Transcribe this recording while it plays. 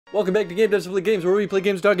Welcome back to Game Devs Play Games, where we play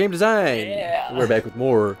games about game design. Yeah. We're back with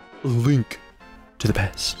more Link to the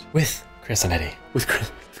Past. With Chris and Eddie. With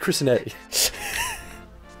Chris and Eddie.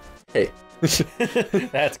 Hey.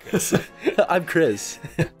 That's Chris. I'm Chris.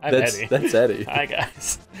 Eddie. That's Eddie. Hi,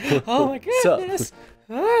 guys. Oh my goodness.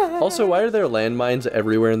 Also, why are there landmines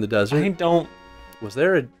everywhere in the desert? I don't... Was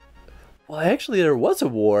there a... Well, actually, there was a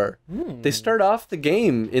war. They start off the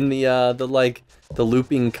game in the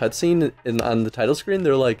looping cutscene on the title screen.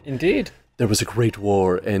 They're like, Indeed. There was a great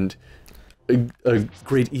war, and a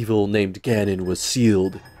great evil named Ganon was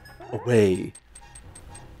sealed away.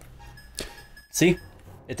 See?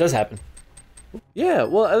 It does happen. Yeah,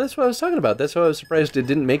 well, that's what I was talking about. That's why I was surprised it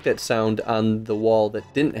didn't make that sound on the wall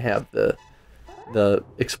that didn't have the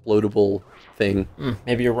explodable thing.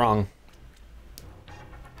 Maybe you're wrong.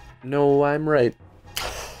 No, I'm right.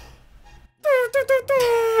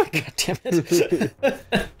 God damn it.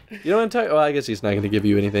 You know what I'm talking? Oh, I guess he's not going to give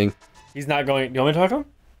you anything. He's not going... You want me to talk to him?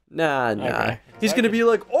 Nah. Okay. He's going to be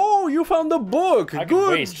like, oh, you found the book. I can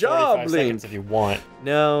Good waste job, 45 Link. seconds if you want.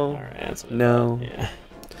 No. All right, that's what No. Yeah.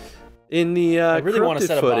 In the I really want to corrupted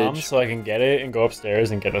set a footage, bomb so I can get it and go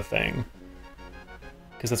upstairs and get a thing.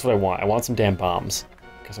 Because that's what I want. I want some damn bombs.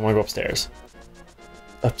 Because I want to go upstairs.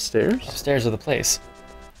 Upstairs? Upstairs of the place.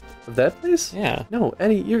 Of that place? Yeah. No,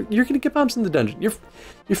 Eddie, you're gonna get bombs in the dungeon. You're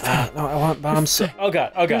fine. No, I want bombs. Oh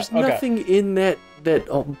god, oh god, There's oh god. nothing in that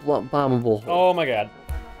bombable hole. Oh my god.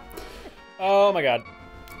 Oh my god.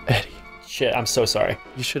 Eddie, Shit, I'm so sorry.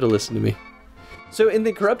 you should have listened to me. So in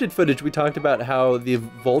the corrupted footage, we talked about how the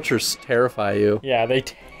vultures terrify you, Yeah, they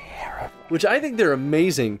terrify. which I think they're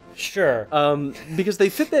amazing. Sure. Because they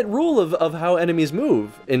fit that rule of how enemies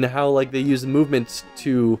move and how like they use the movements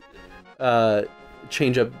to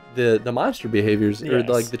change up the monster behaviors or Yes.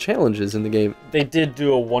 like the challenges in the game. They did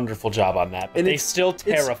do a wonderful job on that, but And they still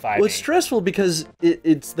terrify Well, me. it's stressful because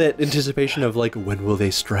it's that anticipation of like, when will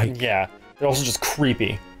they strike? Yeah, they're also just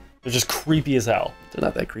creepy. They're just creepy as hell. They're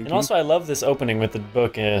not that creepy. And also, I love this opening with the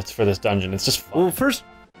book for this dungeon. It's just fun. Well, first...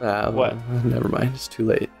 What? Never mind, it's too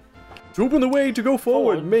late. To open the way to go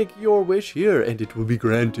forward, make your wish here, and it will be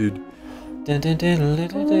granted.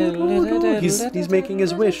 He's making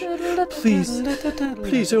his wish.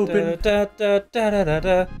 Please open.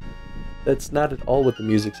 That's not at all what the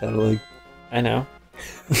music sounded like. I know.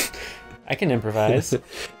 I can improvise.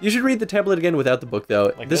 You should read the tablet again without the book,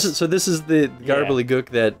 though. Like this is the Garbly-gook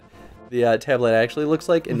that the tablet actually looks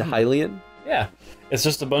like in Hylian. Yeah, it's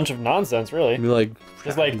just a bunch of nonsense, really. You're like,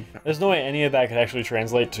 It's like, there's no way any of that could actually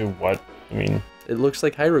translate to what, I mean... it looks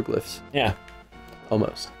like hieroglyphs. Yeah.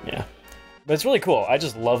 Almost. Yeah. But it's really cool. I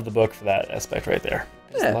just love the book for that aspect right there.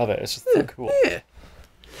 I just love it. It's just so cool. Yeah.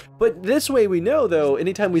 But this way we know, though,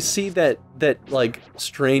 anytime we see that like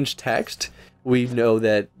strange text, we know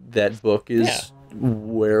that that book is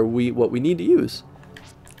what we need to use.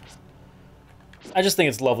 I just think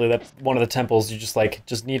it's lovely that one of the temples you just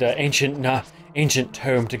need an ancient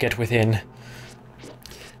tome to get within.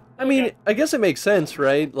 I mean, I guess it makes sense,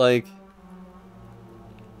 right? Like,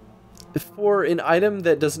 for an item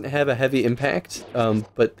that doesn't have a heavy impact,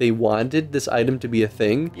 but they wanted this item to be a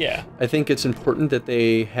thing. Yeah. I think it's important that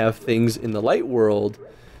they have things in the light world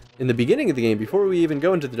in the beginning of the game, before we even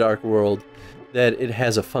go into the dark world, that it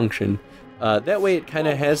has a function. That way it kind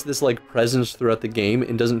of has this like presence throughout the game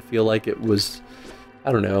and doesn't feel like it was,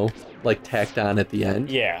 I don't know, like tacked on at the end.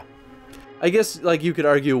 Yeah. I guess like you could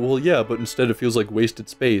argue, well, yeah, but instead it feels like wasted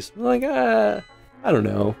space. Like, I don't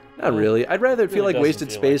know. Not really. I'd rather it feel like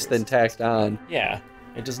wasted space than tacked on. Yeah.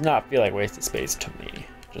 It does not feel like wasted space to me.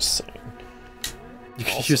 Just saying. You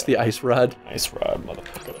could use the ice rod. Ice rod,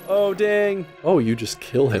 motherfucker. Oh, dang. Oh, you just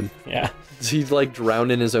kill him. Yeah. Is he like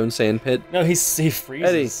drowned in his own sand pit? No, he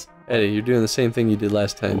freezes. Eddie, you're doing the same thing you did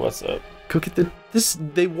last time. What's up? Go get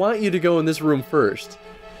they want you to go in this room first.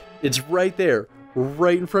 It's right there.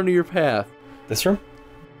 Right in front of your path. This room?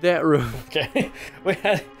 That room. Okay.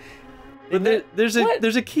 But there's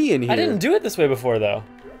a key in here. I didn't do it this way before, though.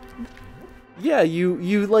 Yeah,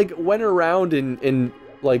 you like went around and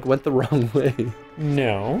like went the wrong way.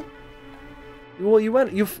 No. Well,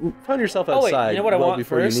 you found yourself outside. You know what I want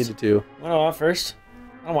before first? you needed to. What do I want first?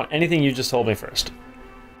 I don't want anything you just told me first.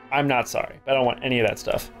 I'm not sorry, but I don't want any of that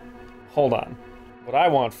stuff. Hold on. What I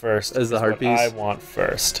want first is the heart piece. I want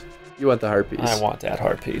first. You want the heart piece. I want that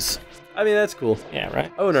heart piece. I mean, that's cool. Yeah,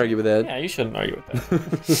 right? I wouldn't argue with that. Yeah, you shouldn't argue with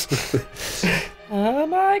that. Oh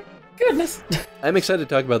my goodness. I'm excited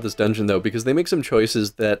to talk about this dungeon, though, because they make some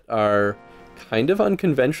choices that are kind of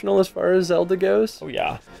unconventional as far as Zelda goes. Oh,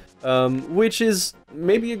 yeah. Which is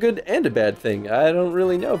maybe a good and a bad thing. I don't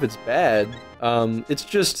really know if it's bad. It's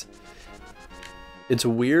it's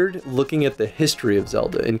weird looking at the history of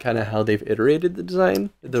Zelda and kind of how they've iterated the design,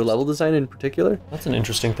 their level design in particular. That's an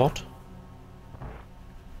interesting thought.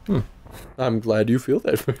 I'm glad you feel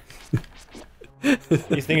that way.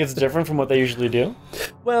 You think it's different from what they usually do?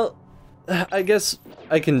 Well, I guess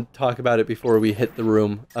I can talk about it before we hit the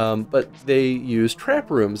room, but they use trap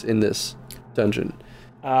rooms in this dungeon.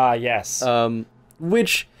 Yes.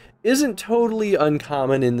 Which isn't totally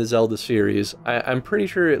uncommon in the Zelda series. I'm pretty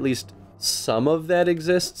sure at least some of that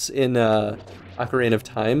exists in Ocarina of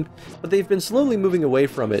Time, but they've been slowly moving away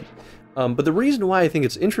from it. But the reason why I think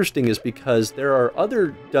it's interesting is because there are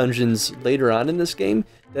other dungeons later on in this game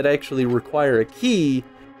that actually require a key,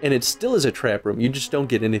 and it still is a trap room. You just don't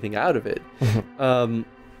get anything out of it.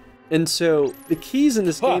 And so the keys in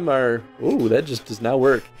this game are... Ooh, that just does not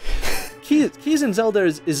work. Keys in Zelda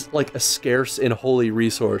is like a scarce and holy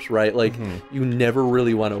resource, right? Like, you never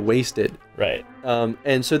really want to waste it. Right.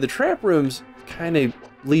 And so the trap rooms kind of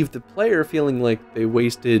leave the player feeling like they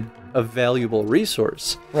wasted a valuable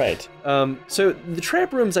resource. Right. So the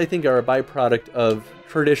trap rooms, I think, are a byproduct of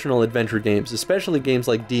traditional adventure games, especially games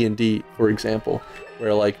like D&D, for example,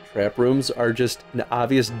 where like trap rooms are just an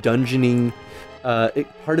obvious dungeoning,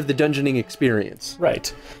 part of the dungeoning experience.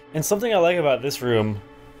 Right. And something I like about this room,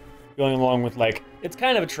 going along with like, it's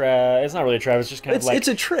kind of a trap. It's not really a trap. It's just kind of like it's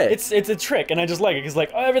a trick. It's a trick, and I just like it because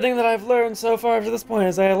like everything that I've learned so far up to this point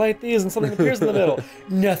is I light these and something appears in the middle.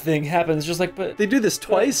 Nothing happens. Just like, but they do this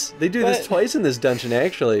twice. They do this twice in this dungeon,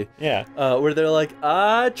 actually. Yeah. Where they're like,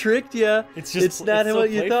 tricked ya. It's not so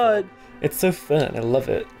what you thought. It's so fun. I love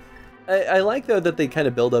it. I like, though, that they kind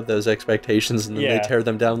of build up those expectations and then they tear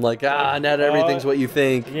them down like, not everything's what you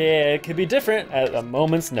think. Yeah, it could be different at a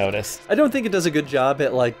moment's notice. I don't think it does a good job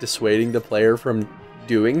at, like, dissuading the player from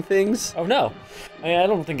doing things. Oh, no. I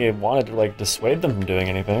don't think it wanted to, like, dissuade them from doing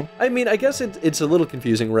anything. I mean, I guess it's a little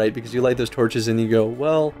confusing, right? Because you light those torches and you go,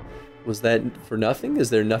 well, was that for nothing? Is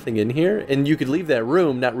there nothing in here? And you could leave that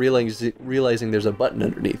room not realizing there's a button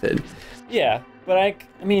underneath it. Yeah. But I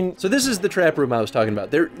mean... So this is the trap room I was talking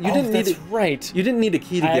about. You didn't need a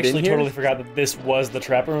key to get in here. I actually totally forgot that this was the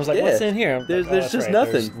trap room. I was like, what's in here? There's just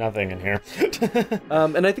nothing. There's nothing in here.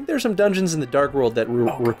 And I think there's some dungeons in the Dark World that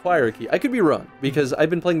require a key. I could be wrong, because I've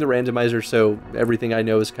been playing the randomizer, so everything I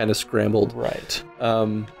know is kind of scrambled. Right.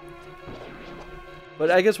 But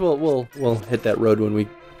I guess we'll hit that road when we...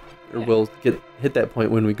 Or we'll hit that point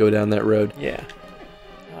when we go down that road. Yeah.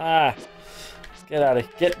 Get out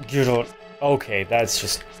of... Get out. Okay, that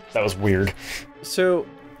was weird. So,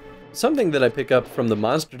 something that I pick up from the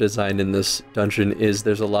monster design in this dungeon is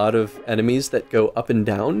there's a lot of enemies that go up and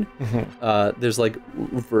down. There's like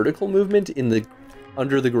vertical movement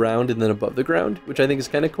under the ground and then above the ground, which I think is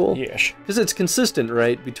kind of cool. Yes. Because it's consistent,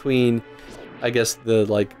 right, between, I guess, the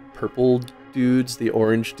like purple dudes, the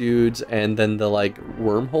orange dudes, and then the like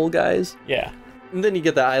wormhole guys. Yeah. And then you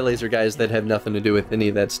get the eye laser guys that have nothing to do with any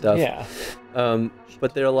of that stuff. Yeah.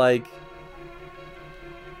 But they're like...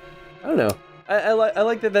 I don't know. I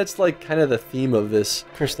like that that's like kind of the theme of this.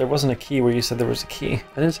 Chris, there wasn't a key where you said there was a key.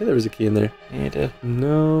 I didn't say there was a key in there. Yeah, you did.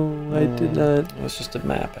 No, I did not. It was just a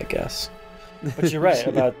map, I guess. But you're right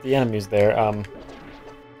about the enemies there. I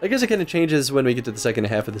guess it kind of changes when we get to the second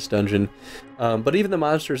half of this dungeon. But even the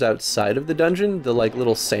monsters outside of the dungeon, the like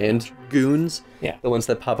little sand goons, the ones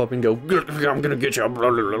that pop up and go, I'm gonna get you. I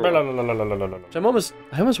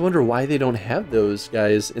almost wonder why they don't have those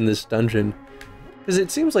guys in this dungeon. Because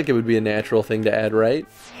it seems like it would be a natural thing to add, right?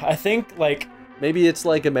 I think, like... Maybe it's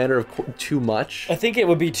like a matter of too much. I think it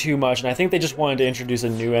would be too much, and I think they just wanted to introduce a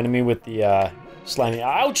new enemy with the slimy,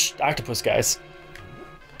 octopus guys.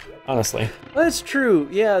 Honestly. Well, that's true.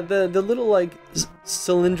 Yeah, the little, like,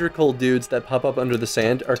 cylindrical dudes that pop up under the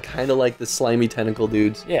sand are kind of like the slimy tentacle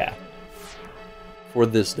dudes. Yeah. For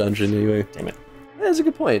this dungeon, anyway. Damn it. That's a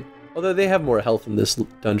good point. Although they have more health in this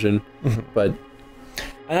dungeon, but...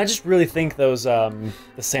 And I just really think those, the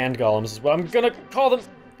sand golems is what I'm gonna call them.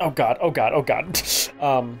 Oh god, oh god, oh god.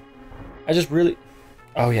 I just really...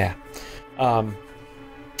 Oh yeah. I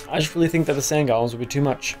just really think that the sand golems would be too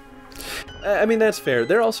much. I mean, that's fair.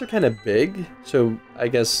 They're also kind of big, so I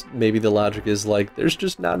guess maybe the logic is, like, there's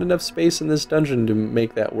just not enough space in this dungeon to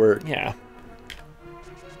make that work. Yeah.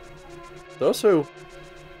 They're also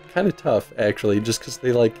kind of tough, actually, just because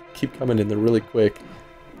they, like, keep coming in. They're really quick.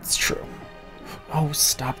 It's true. Oh,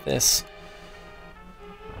 stop this.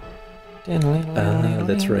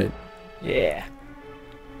 That's right. Yeah.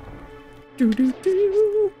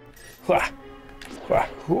 Do-do-do. Whoa.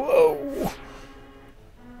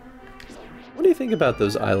 What do you think about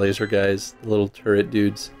those eye laser guys, the little turret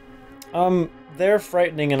dudes? They're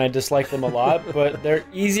frightening and I dislike them a lot, but they're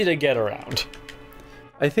easy to get around.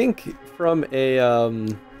 I think from a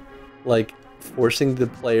like forcing the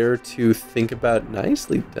player to think about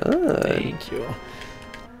nicely done. Thank you.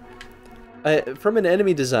 From an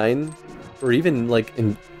enemy design, or even like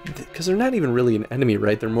because they're not even really an enemy,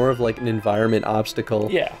 right? They're more of like an environment obstacle.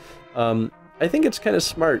 Yeah. I think it's kind of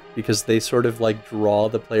smart because they sort of like draw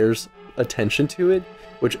the player's attention to it,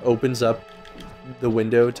 which opens up the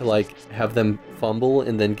window to like have them fumble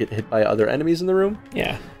and then get hit by other enemies in the room.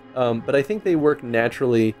 Yeah. But I think they work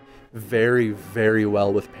naturally very, very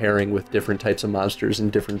well with pairing with different types of monsters in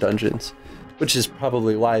different dungeons, which is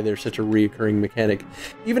probably why they're such a reoccurring mechanic,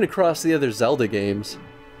 even across the other Zelda games.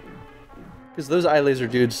 Because those eye laser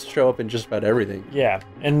dudes show up in just about everything. Yeah,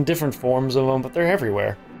 and different forms of them, but they're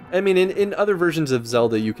everywhere. I mean, in other versions of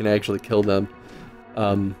Zelda, you can actually kill them.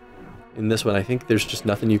 In this one, I think there's just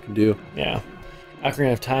nothing you can do. Yeah.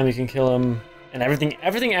 Ocarina of Time, you can kill them. And everything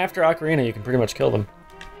after Ocarina, you can pretty much kill them.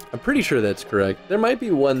 I'm pretty sure that's correct. There might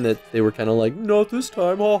be one that they were kind of like, not this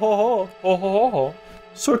time, ha ha ha, ha ha ha.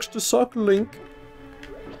 Sucks to suck, Link.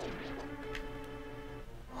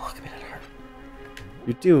 Oh, give me that heart.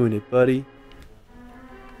 You're doing it, buddy.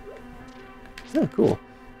 Oh, cool.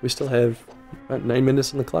 We still have about 9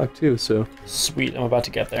 minutes on the clock, too, so... Sweet, I'm about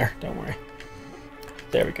to get there. Don't worry.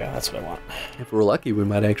 There we go, that's what I want. If we're lucky, we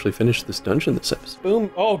might actually finish this dungeon this episode.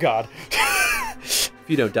 Boom. Oh, God. If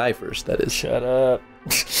you don't die first, that is. Shut up.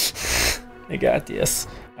 I got this.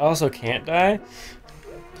 I also can't die.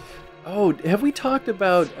 Oh, have we talked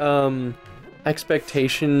about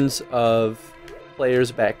expectations of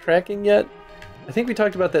players backtracking yet? I think we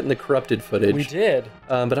talked about that in the corrupted footage. We did.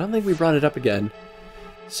 But I don't think we brought it up again.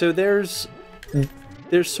 So there's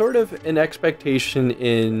sort of an expectation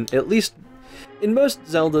in, at least in most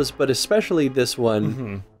Zeldas, but especially this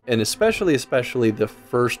one, and especially the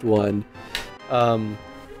first one,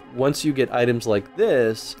 once you get items like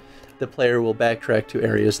this, the player will backtrack to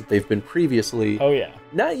areas that they've been previously. Oh, yeah.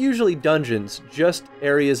 Not usually dungeons, just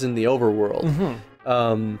areas in the overworld.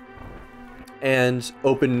 And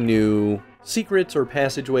open new secrets or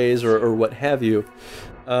passageways or what have you.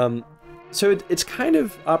 So it's kind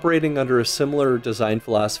of operating under a similar design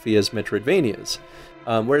philosophy as Metroidvanias.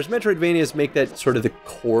 Whereas Metroidvanias make that sort of the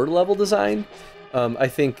core level design, I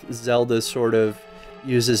think Zelda sort of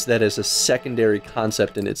uses that as a secondary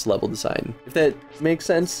concept in its level design. If that makes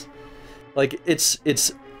sense? Like,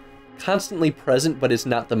 it's constantly present, but it's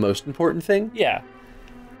not the most important thing. Yeah.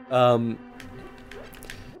 So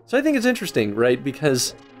I think it's interesting, right?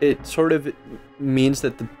 Because it sort of means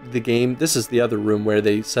that the game... This is the other room where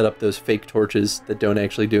they set up those fake torches that don't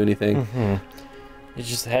actually do anything. You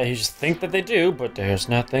just think that they do, but there's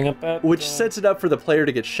nothing about... Which sets it up for the player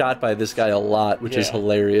to get shot by this guy a lot, which is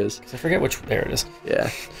hilarious. 'Cause I forget which... There it is. Yeah.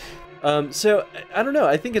 So, I don't know.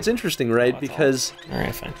 I think it's interesting, right? Because all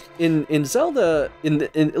right, fine. in Zelda,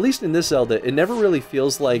 at least in this Zelda, it never really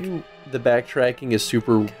feels like the backtracking is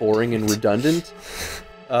super boring and redundant.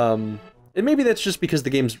 And maybe that's just because the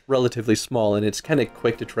game's relatively small and it's kind of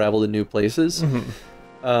quick to travel to new places.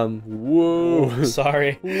 Whoa.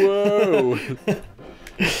 Sorry. Whoa.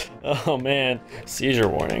 Oh, man. Seizure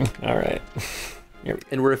warning. All right.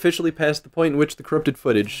 And we're officially past the point in which the corrupted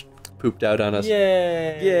footage pooped out on us.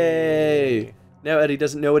 Yay. Yay. Now Eddie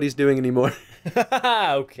doesn't know what he's doing anymore.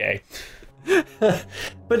 Okay.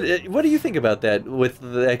 But what do you think about that, with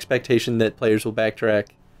the expectation that players will backtrack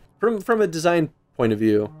from a design point of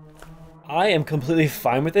view? I am completely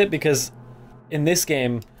fine with it because in this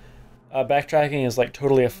game, backtracking is like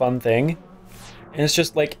totally a fun thing. And it's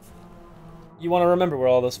just like, you want to remember where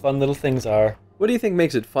all those fun little things are. What do you think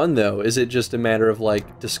makes it fun, though? Is it just a matter of,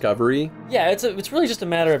 like, discovery? Yeah, it's really just a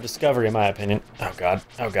matter of discovery, in my opinion. Oh, God.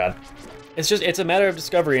 Oh, God. It's a matter of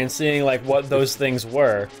discovery and seeing, like, what those things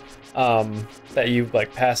were that you,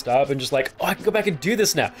 like, passed up and just like, oh, I can go back and do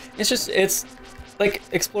this now. It's like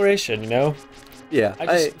exploration, you know? Yeah. I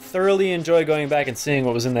just thoroughly enjoy going back and seeing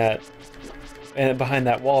what was in that, and behind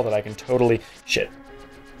that wall that I can totally... Shit.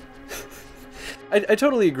 I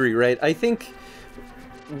totally agree, right? I think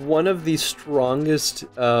one of the strongest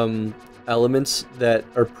elements that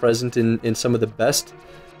are present in some of the best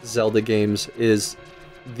Zelda games is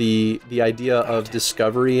the idea of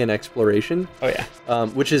discovery and exploration. Oh, yeah.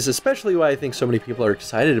 Which is especially why I think so many people are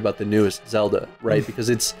excited about the newest Zelda, right? Because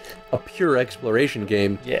it's a pure exploration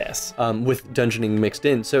game. Yes. With dungeoning mixed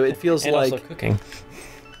in. So it feels and like... also cooking.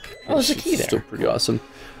 Oh, there's a key there. Still pretty awesome.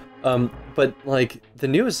 But, like, the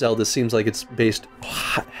newest Zelda seems like it's based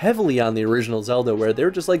heavily on the original Zelda, where they're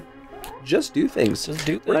just like, just do things. Just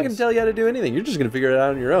do things. We're not going to tell you how to do anything. You're just going to figure it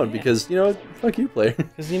out on your own because, you know, fuck you, player.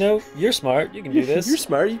 Because, you know, you're smart. You can do this. You're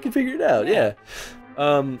smart. You can figure it out, yeah.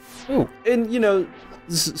 Ooh. And, you know,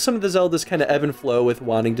 some of the Zeldas kind of ebb and flow with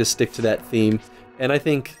wanting to stick to that theme. And I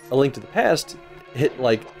think A Link to the Past hit,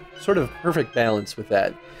 like, sort of perfect balance with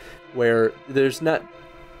that. Where there's not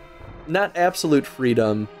absolute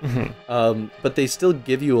freedom, but they still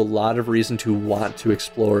give you a lot of reason to want to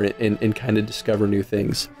explore it and kind of discover new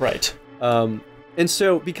things. Right. And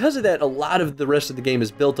so because of that, a lot of the rest of the game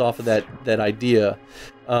is built off of that idea.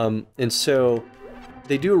 And so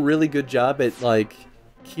they do a really good job at, like,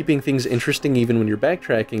 keeping things interesting even when you're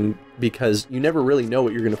backtracking, because you never really know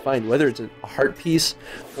what you're going to find, whether it's a heart piece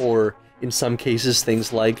or, in some cases,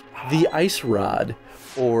 things like the ice rod,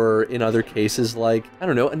 or in other cases, like, I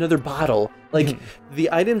don't know, another bottle. Like, the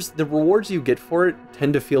items, the rewards you get for it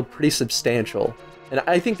tend to feel pretty substantial. And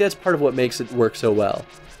I think that's part of what makes it work so well.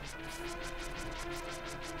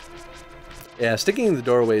 Yeah, sticking in the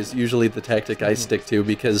doorway is usually the tactic I stick to,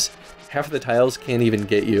 because half of the tiles can't even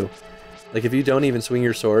get you. Like, if you don't even swing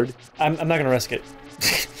your sword... I'm not going to risk it.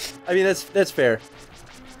 I mean, that's fair.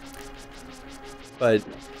 But,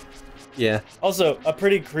 yeah. Also, a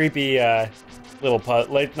pretty creepy little not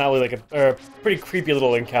really like a pretty creepy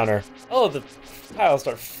little encounter. Oh, the tiles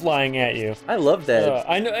start flying at you. I love that.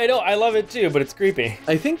 I know, I love it too, but it's creepy.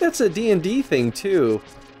 I think that's a D&D thing too.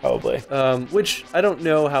 Probably. Which I don't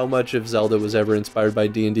know how much of Zelda was ever inspired by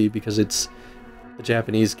D&D, because it's a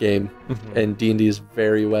Japanese game, and D&D is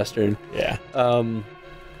very Western. Yeah.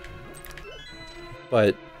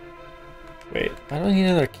 But wait, I don't need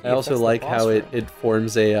another key. I also like how it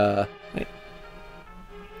forms a.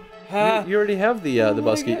 You already have the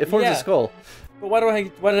bus key. It forms a skull. But why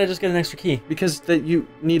did I just get an extra key? Because you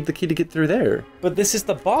need the key to get through there. But this is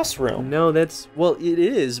the boss room. No, well, it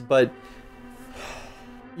is, but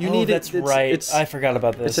you need it. That's right. I forgot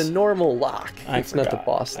about this. It's a normal lock. It's not the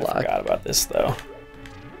boss lock. I forgot about this though.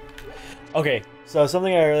 Okay, so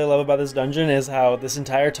something I really love about this dungeon is how this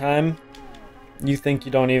entire time you think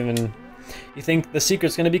the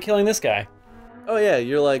secret's gonna be killing this guy. Oh yeah,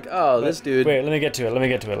 you're like, this dude. Wait, let me get to it. Let me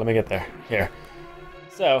get there. Here.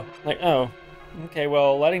 So, like, oh, okay.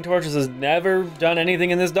 Well, lighting torches has never done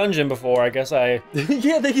anything in this dungeon before. I guess I.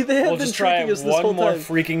 Yeah, they have we'll been just try tricking it us this whole one more time.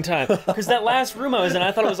 freaking time. Because that last room I was in,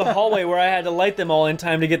 I thought it was a hallway where I had to light them all in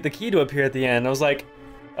time to get the key to appear at the end. I was like,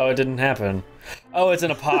 oh, it didn't happen. Oh, it's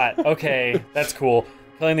in a pot. Okay, that's cool.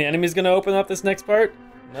 Killing the enemy's gonna open up this next part?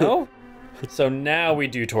 No. So now we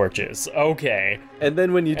do torches. Okay. And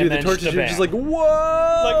then when you do the torches, you're just like, whoa!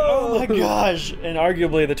 Like, oh my gosh! And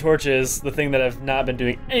arguably the torches, the thing that I've not been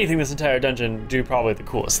doing anything this entire dungeon, do probably the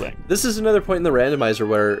coolest thing. This is another point in the randomizer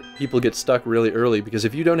where people get stuck really early, because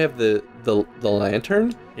if you don't have the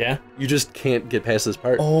lantern, yeah, you just can't get past this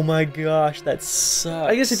part. Oh my gosh, that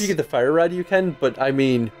sucks. I guess if you get the fire rod, you can, but I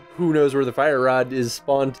mean, who knows where the fire rod is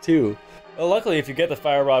spawned to? Well, luckily, if you get the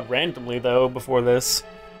fire rod randomly, though, before this...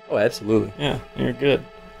 Oh, absolutely. Yeah, you're good.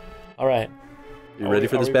 All right. You ready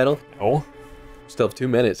for this battle? No. Still have 2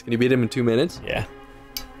 minutes. Can you beat him in 2 minutes? Yeah.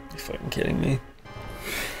 You fucking kidding me?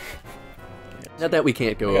 Not that we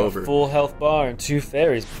can't go over. A full health bar and 2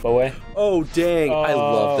 fairies, boy. Oh, dang. I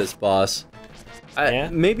love this boss. Yeah?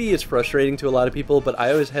 Maybe it's frustrating to a lot of people, but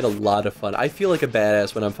I always had a lot of fun. I feel like a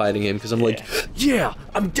badass when I'm fighting him, because I'm like, yeah,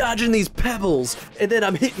 I'm dodging these pebbles, and then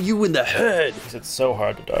I'm hitting you in the head. Because it's so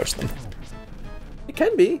hard to dodge them. It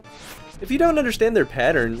can be. If you don't understand their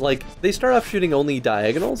pattern, like, they start off shooting only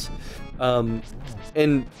diagonals,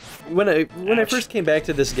 and when I first came back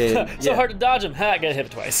to this game... So hard to dodge him. Ha, I got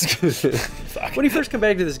hit twice. Fuck. When you first come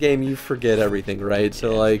back to this game, you forget everything, right?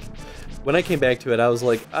 So, like... When I came back to it, I was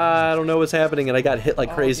like, I don't know what's happening, and I got hit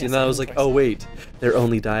like crazy, and then I was like, oh wait, they're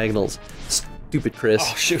only diagonals. Stupid Chris.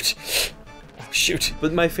 Oh shoot. Oh shoot.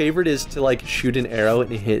 But my favorite is to like shoot an arrow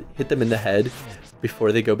and hit them in the head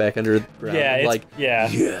before they go back under the ground. Yeah, like,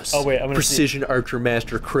 yes. Oh wait, I'm gonna Precision Archer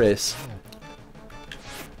Master Chris.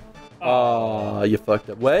 Oh, you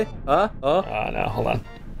fucked up. Wait, no, hold on.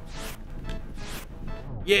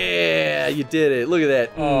 Yeah, you did it. Look at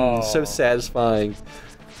that. So satisfying.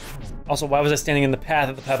 Also, why was I standing in the path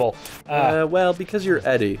of the pebble? Well, because you're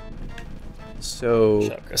Eddie. So.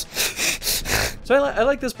 Shut up, Chris. So I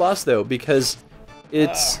like this boss though, because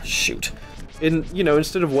it's shoot.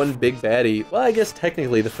 Instead of one big baddie. Well, I guess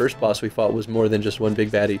technically the first boss we fought was more than just one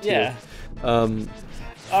big baddie too. Yeah.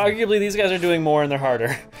 Arguably, these guys are doing more and they're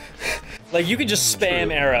harder. Like, you could just spam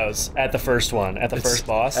arrows at the first one, at the first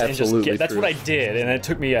boss, and just get... That's what I did, and it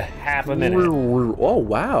took me a half a minute. Oh,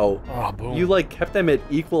 wow. Oh, boom. You, like, kept them at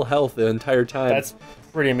equal health the entire time. That's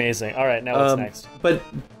pretty amazing. All right, now what's next?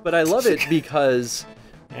 But I love it because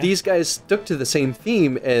these guys stuck to the same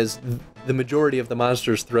theme as the majority of the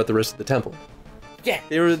monsters throughout the rest of the temple. Yeah.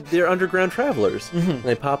 They're underground travelers. And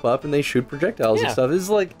they pop up and they shoot projectiles and stuff. It's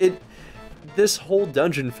like this whole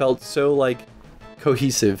dungeon felt so like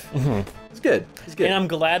cohesive. It's good. It's good. And I'm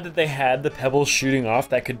glad that they had the pebbles shooting off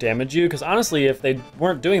that could damage you, because honestly, if they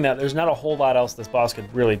weren't doing that, there's not a whole lot else this boss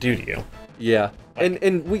could really do to you. Yeah.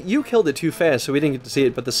 You killed it too fast, so we didn't get to see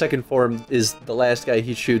it, but the second form is the last guy.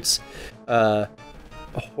 He shoots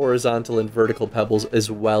horizontal and vertical pebbles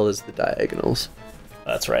as well as the diagonals.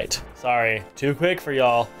 That's right. Sorry. Too quick for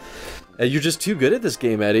y'all. You're just too good at this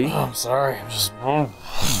game, Eddie. Oh, I'm sorry. I'm just...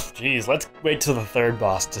 Jeez, let's wait till the third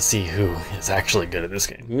boss to see who is actually good at this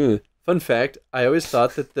game. Fun fact, I always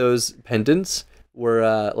thought that those pendants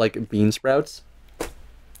were like bean sprouts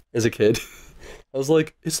as a kid. I was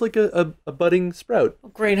like, it's like a budding sprout. Oh,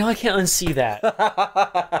 great, now I can't unsee that.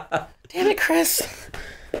 Damn it, Chris.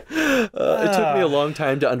 It took me a long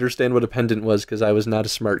time to understand what a pendant was because I was not a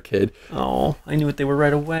smart kid. Oh, I knew what they were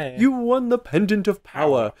right away. You won the pendant of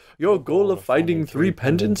power. Your goal of finding 3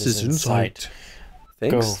 pendants is in sight.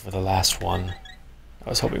 Thanks. Go for the last one. I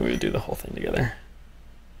was hoping we would do the whole thing together.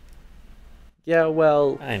 Yeah,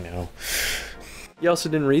 well... I know. You also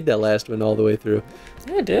didn't read that last one all the way through.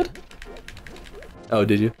 Yeah, I did. Oh,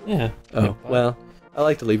 did you? Yeah. Oh, well, I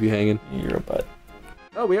like to leave you hanging. You're a butt.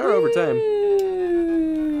 Oh, we are over time.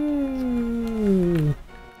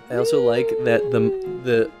 I also like that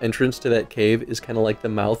the entrance to that cave is kind of like the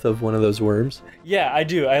mouth of one of those worms. Yeah, I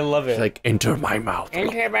do. I love it. It's like, enter my mouth.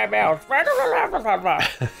 Enter my mouth.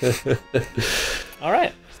 All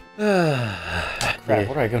right. Crap, where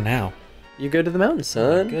do I go now? You go to the mountain,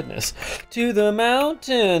 son. Oh, my goodness. To the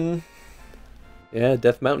mountain. Yeah,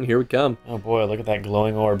 Death Mountain, here we come. Oh boy, look at that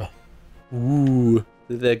glowing orb. Ooh,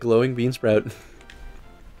 that glowing bean sprout. You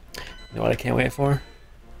know what I can't wait for?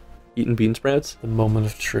 Eating bean sprouts? The moment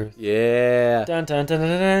of truth. Yeah. Dun, dun, dun,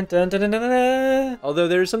 dun, dun, dun, dun, dun, dun. Although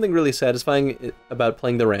there's something really satisfying about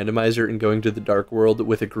playing the randomizer and going to the dark world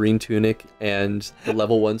with a green tunic and the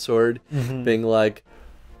level 1 sword, being like,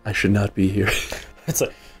 I should not be here. It's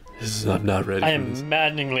like, I'm not ready. I am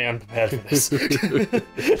maddeningly unprepared for this.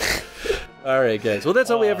 Alright, guys. Well, that's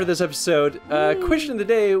all we have for this episode. Question of the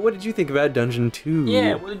day, what did you think about Dungeon 2?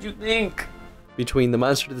 Yeah, what did you think? Between the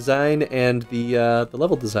monster design and the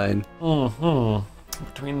level design.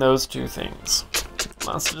 Between those two things.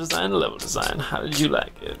 Monster design and level design. How did you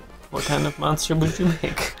like it? What kind of monster would you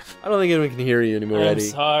make? I don't think anyone can hear you anymore, Eddie. I'm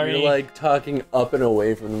sorry. You're like talking up and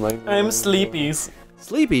away from the microphone. I'm sleepies.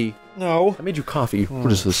 Sleepy? No. I made you coffee.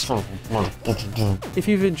 What is this? If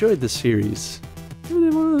you've enjoyed this series, give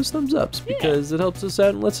it one of those thumbs ups because it helps us out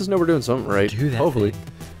and lets us know we're doing something right. Do that. Hopefully.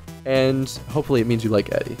 And hopefully it means you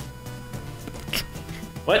like Eddie.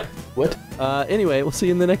 What? What? Anyway, we'll see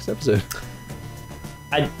you in the next episode.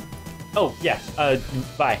 Oh, yeah.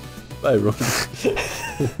 Bye. Bye, everyone.